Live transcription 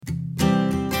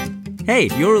Hey,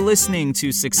 you're listening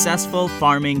to Successful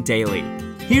Farming Daily.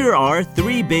 Here are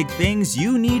 3 big things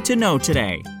you need to know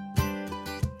today.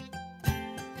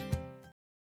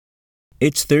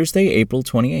 It's Thursday, April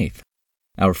 28th.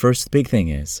 Our first big thing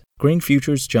is, grain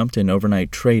futures jumped in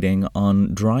overnight trading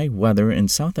on dry weather in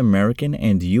South American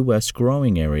and U.S.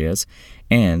 growing areas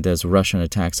and as Russian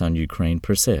attacks on Ukraine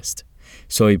persist.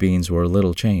 Soybeans were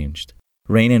little changed.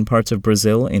 Rain in parts of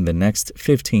Brazil in the next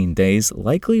 15 days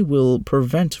likely will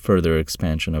prevent further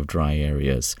expansion of dry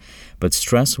areas, but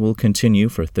stress will continue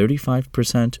for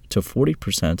 35% to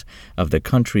 40% of the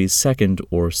country's second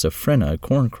or safrinha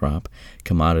corn crop,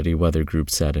 Commodity Weather Group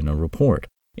said in a report.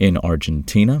 In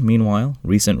Argentina, meanwhile,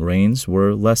 recent rains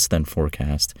were less than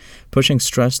forecast, pushing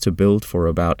stress to build for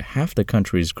about half the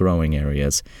country's growing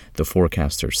areas, the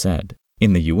forecaster said.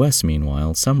 In the U.S.,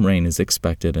 meanwhile, some rain is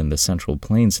expected in the Central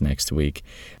Plains next week,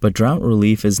 but drought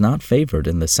relief is not favored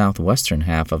in the southwestern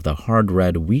half of the hard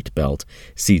red wheat belt,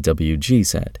 CWG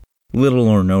said. Little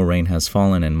or no rain has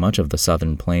fallen in much of the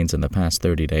southern plains in the past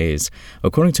 30 days,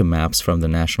 according to maps from the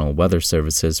National Weather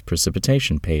Service's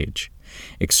precipitation page.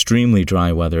 Extremely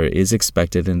dry weather is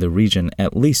expected in the region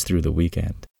at least through the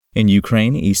weekend. In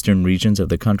Ukraine, eastern regions of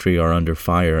the country are under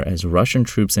fire as Russian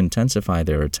troops intensify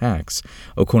their attacks,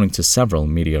 according to several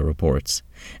media reports.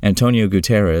 Antonio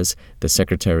Guterres, the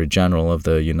Secretary General of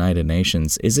the United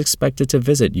Nations, is expected to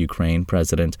visit Ukraine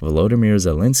President Volodymyr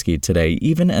Zelensky today,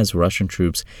 even as Russian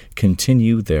troops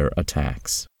continue their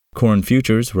attacks. Corn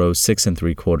futures rose 6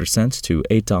 3/4 cents to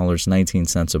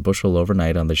 $8.19 a bushel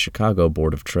overnight on the Chicago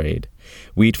Board of Trade.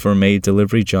 Wheat for May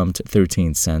delivery jumped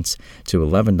 13 cents to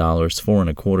 $11.04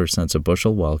 1/4 a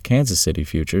bushel, while Kansas City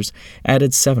futures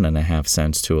added 7.5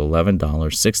 cents to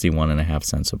 $11.61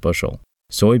 1/2 a bushel.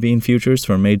 Soybean futures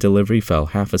for May delivery fell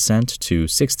 0.5 cent to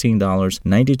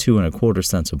 $16.92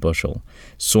 1/4 a bushel.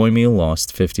 Soy meal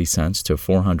lost 50 cents to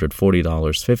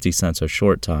 $440.50 a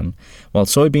short ton, while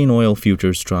soybean oil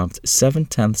futures dropped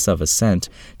 0.7 cents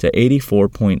to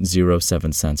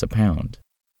 84.07 cents a pound.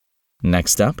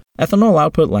 Next up, ethanol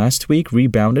output last week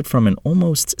rebounded from an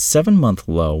almost 7-month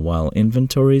low while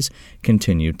inventories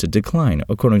continued to decline,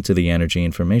 according to the Energy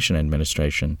Information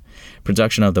Administration.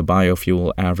 Production of the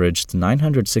biofuel averaged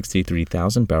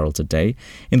 963,000 barrels a day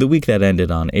in the week that ended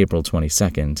on April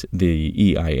 22nd, the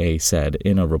EIA said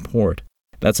in a report.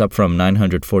 That's up from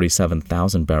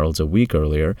 947,000 barrels a week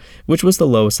earlier, which was the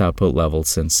lowest output level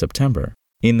since September.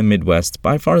 In the Midwest,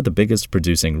 by far the biggest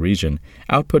producing region,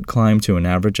 output climbed to an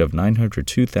average of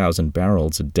 902,000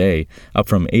 barrels a day, up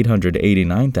from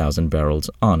 889,000 barrels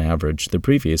on average the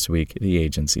previous week, the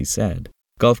agency said.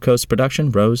 Gulf Coast production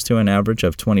rose to an average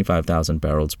of 25,000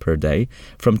 barrels per day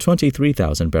from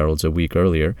 23,000 barrels a week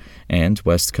earlier, and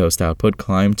West Coast output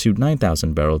climbed to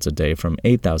 9,000 barrels a day from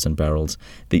 8,000 barrels,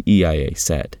 the EIA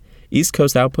said. East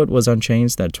Coast output was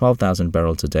unchanged at 12,000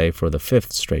 barrels a day for the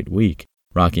 5th straight week.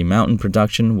 Rocky Mountain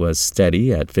production was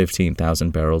steady at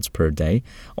 15,000 barrels per day,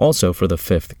 also for the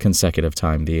 5th consecutive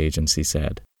time, the agency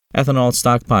said. Ethanol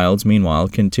stockpiles, meanwhile,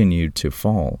 continued to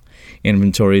fall.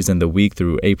 Inventories in the week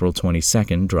through April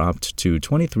 22nd dropped to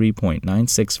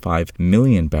 23.965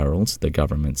 million barrels, the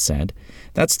government said.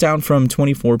 That's down from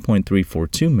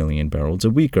 24.342 million barrels a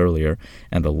week earlier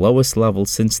and the lowest level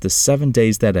since the 7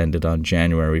 days that ended on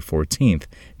January 14th,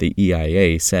 the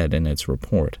EIA said in its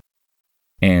report.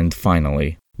 And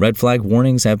finally, red flag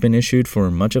warnings have been issued for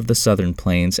much of the southern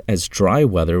plains as dry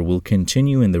weather will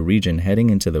continue in the region heading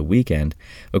into the weekend,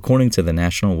 according to the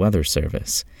National Weather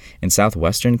Service. In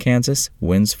southwestern Kansas,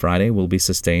 winds Friday will be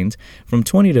sustained from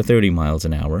 20 to 30 miles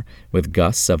an hour, with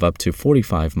gusts of up to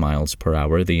 45 miles per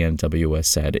hour, the NWS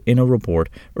said in a report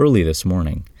early this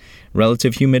morning.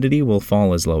 Relative humidity will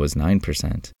fall as low as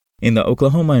 9%. In the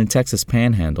Oklahoma and Texas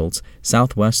panhandles,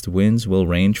 southwest winds will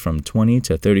range from 20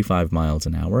 to 35 miles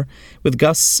an hour, with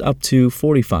gusts up to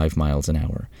 45 miles an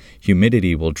hour.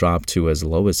 Humidity will drop to as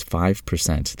low as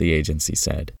 5%, the agency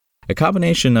said. A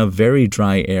combination of very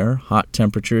dry air, hot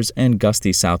temperatures, and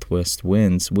gusty southwest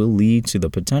winds will lead to the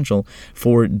potential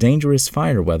for dangerous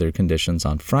fire weather conditions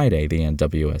on Friday, the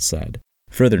NWS said.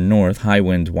 Further north, high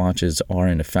wind watches are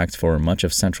in effect for much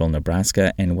of central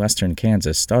Nebraska and western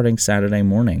Kansas starting Saturday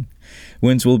morning.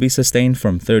 Winds will be sustained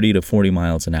from 30 to 40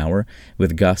 miles an hour,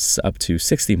 with gusts up to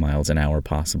 60 miles an hour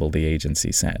possible, the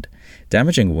agency said.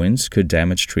 Damaging winds could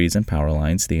damage trees and power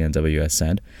lines, the NWS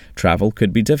said. Travel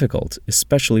could be difficult,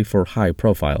 especially for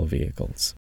high-profile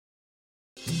vehicles.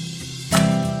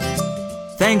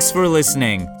 Thanks for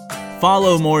listening.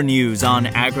 Follow more news on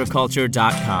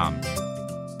agriculture.com.